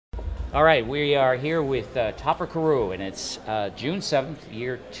All right, we are here with Topper Carew, and it's June 7th,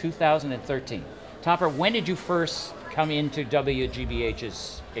 year 2013. Topper, when did you first come into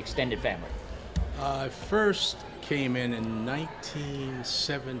WGBH's extended family? I first came in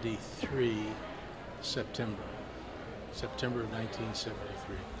 1973, September of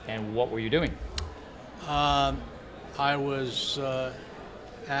 1973. And what were you doing? I was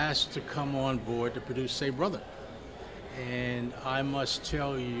asked to come on board to produce Say Brother. And I must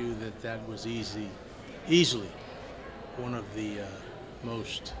tell you that that was easily one of the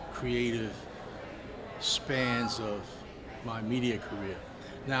most creative spans of my media career.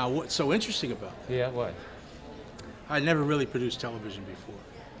 Now, what's so interesting about that? Yeah, what? I'd never really produced television before,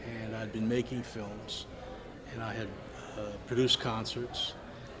 and I'd been making films, and I had produced concerts,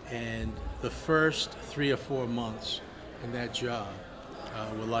 and the first 3 or 4 months in that job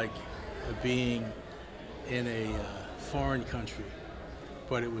were like being in a foreign country,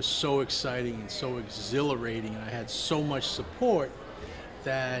 but it was so exciting and so exhilarating, and I had so much support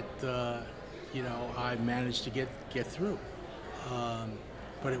that I managed to get through.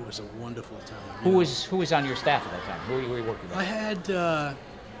 But it was a wonderful time. Who was on your staff at that time? Who were you working with? I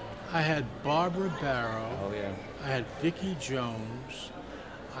had Barbara Barrow. Oh yeah. I had Vicki Jones.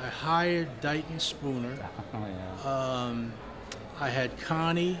 I hired Dighton Spooner. Oh yeah. I had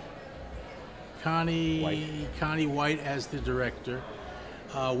Connie White as the director.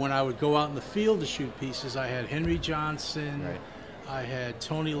 When I would go out in the field to shoot pieces, I had Henry Johnson. Right. I had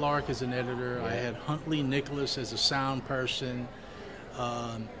Tony Lark as an editor. Yeah. I had Huntley Nicholas as a sound person.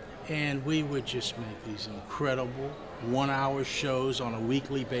 And we would just make these incredible 1-hour shows on a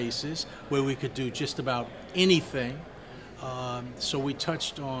weekly basis where we could do just about anything. So we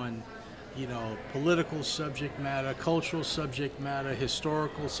touched on, political subject matter, cultural subject matter,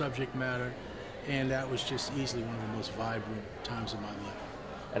 historical subject matter, and that was just easily one of the most vibrant times of my life.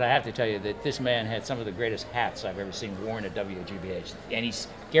 And I have to tell you that this man had some of the greatest hats I've ever seen worn at WGBH, and he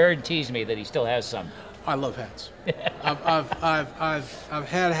guarantees me that he still has some. I love hats. I've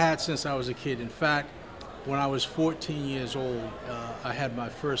had hats since I was a kid. In fact, when I was 14 years old, I had my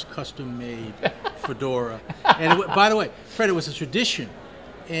first custom-made fedora. And by the way, Fred, it was a tradition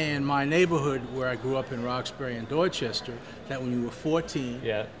in my neighborhood where I grew up in Roxbury and Dorchester that when you were 14,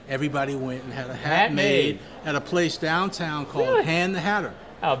 yeah, everybody went and had a hat made at a place downtown called Really? Hand the Hatter.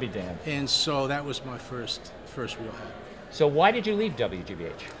 I'll be damned. And so that was my first real hat. So why did you leave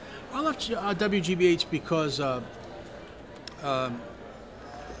WGBH? I left WGBH because I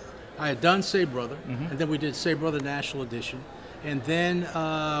had done Say Brother, and then we did Say Brother National Edition, and then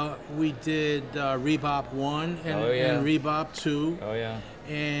we did Rebop 1 and Rebop 2. Oh yeah.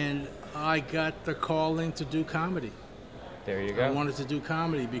 And I got the calling to do comedy. There you go. I wanted to do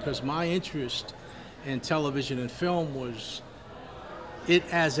comedy because my interest in television and film was it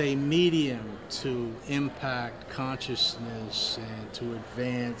as a medium to impact consciousness and to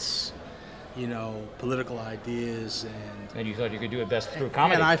advance, political ideas. And you thought you could do it best through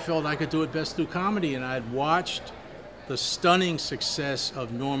comedy. And I felt I could do it best through comedy. And I'd watched the stunning success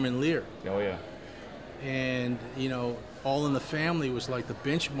of Norman Lear. Oh yeah. And, All in the Family was like the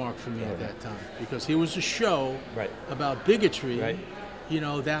benchmark for me at that time because he was a show about bigotry,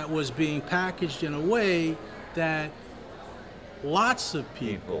 that was being packaged in a way that lots of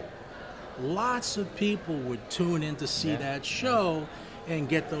people would tune in to see that show and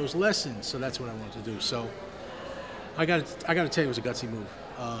get those lessons. So that's what I wanted to do. So I got to tell you, it was a gutsy move.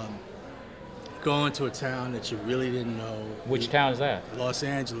 Going to a town that you really didn't know. Which town is that? Los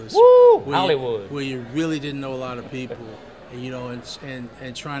Angeles. Woo! Hollywood. Where you really didn't know a lot of people, and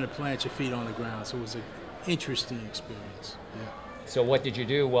trying to plant your feet on the ground. So it was an interesting experience. Yeah. So what did you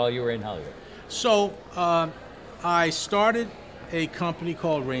do while you were in Hollywood? So I started a company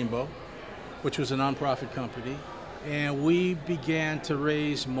called Rainbow, which was a nonprofit company, and we began to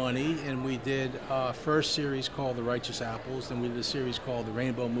raise money, and we did our first series called The Righteous Apples, then we did a series called The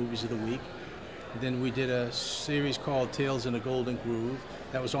Rainbow Movies of the Week, and then we did a series called Tales in the Golden Groove.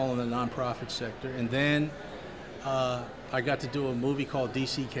 That was all in the nonprofit sector, and then I got to do a movie called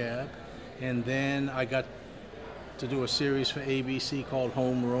DC Cab, and then I got to do a series for ABC called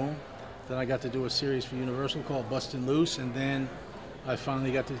Home Room. Then I got to do a series for Universal called Bustin' Loose, and then I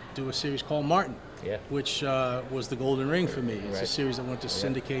finally got to do a series called Martin, which was the golden ring for me. It's a series that went to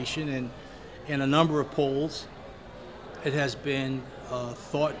syndication, and in a number of polls, it has been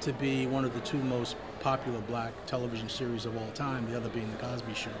thought to be one of the 2 most popular black television series of all time, the other being The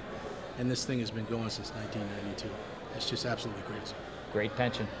Cosby Show. And this thing has been going since 1992. It's just absolutely crazy. Great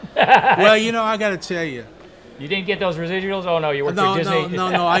pension. Well, I got to tell you. You didn't get those residuals? Oh no, you worked for Disney.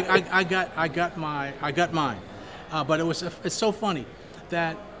 No. I got mine. But it's so funny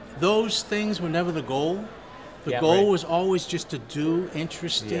that those things were never the goal. The goal was always just to do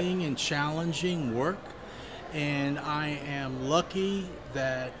interesting and challenging work. And I am lucky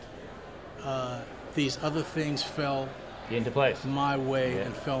that these other things fell into place my way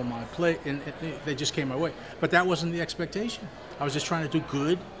and fell my plate, and they just came my way. But that wasn't the expectation. I was just trying to do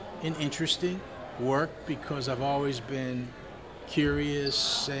good and interesting work because I've always been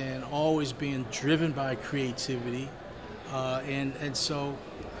curious and always been driven by creativity, and so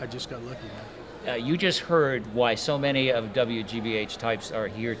I just got lucky, man. You just heard why so many of WGBH types are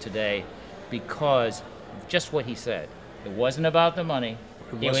here today, because of just what he said. It wasn't about the money.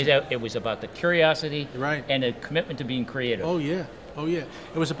 It was about the curiosity and the commitment to being creative. Oh yeah, oh yeah.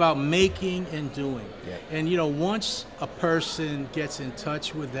 It was about making and doing. Yeah. And you know, once a person gets in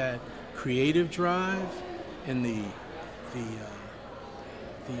touch with that creative drive and the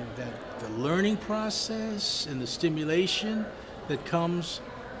learning process and the stimulation that comes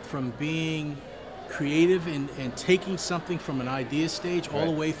from being creative and taking something from an idea stage all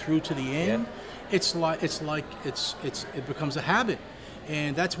the way through to the end, it becomes a habit.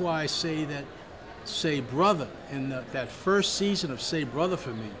 And that's why I say that Say Brother, and that first season of Say Brother for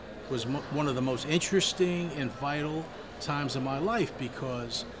me was one of the most interesting and vital times of my life,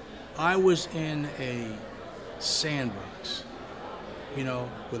 because I was in a sandbox, you know,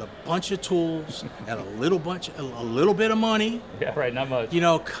 with a bunch of tools and a little bit of money. Yeah, right, not much. You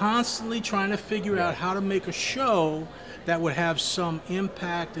know, constantly trying to figure out how to make a show that would have some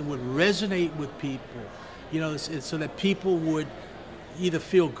impact and would resonate with people, you know, so that people would either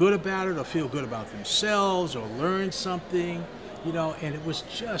feel good about it or feel good about themselves or learn something, you know. And it was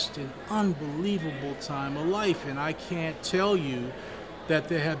just an unbelievable time of life, and I can't tell you that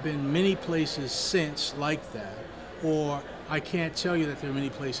there have been many places since like that, or I can't tell you that there are many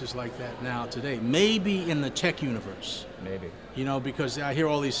places like that now today. Maybe in the tech universe. Maybe. You know, because I hear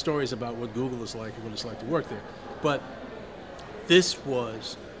all these stories about what Google is like and what it's like to work there. But this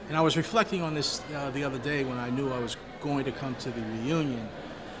was, and I was reflecting on this the other day when I knew I was going to come to the reunion,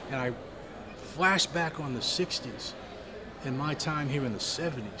 and I flashed back on the 60s and my time here in the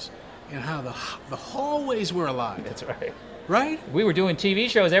 70s and how the hallways were alive. That's right. Right? We were doing TV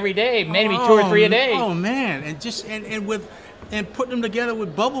shows every day, maybe 2 or 3 a day. Oh man, and just and putting them together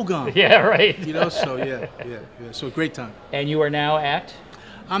with bubble gum. Yeah, right. You know, so yeah. So a great time. And you are now at?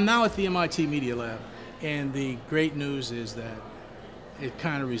 I'm now at the MIT Media Lab, and the great news is that it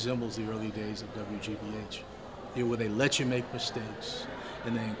kind of resembles the early days of WGBH, where they let you make mistakes,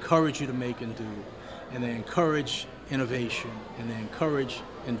 and they encourage you to make and do, and they encourage innovation, and they encourage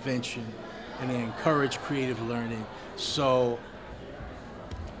invention, and they encourage creative learning. So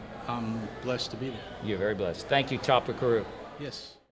I'm blessed to be there. You're very blessed. Thank you, Carew. Yes.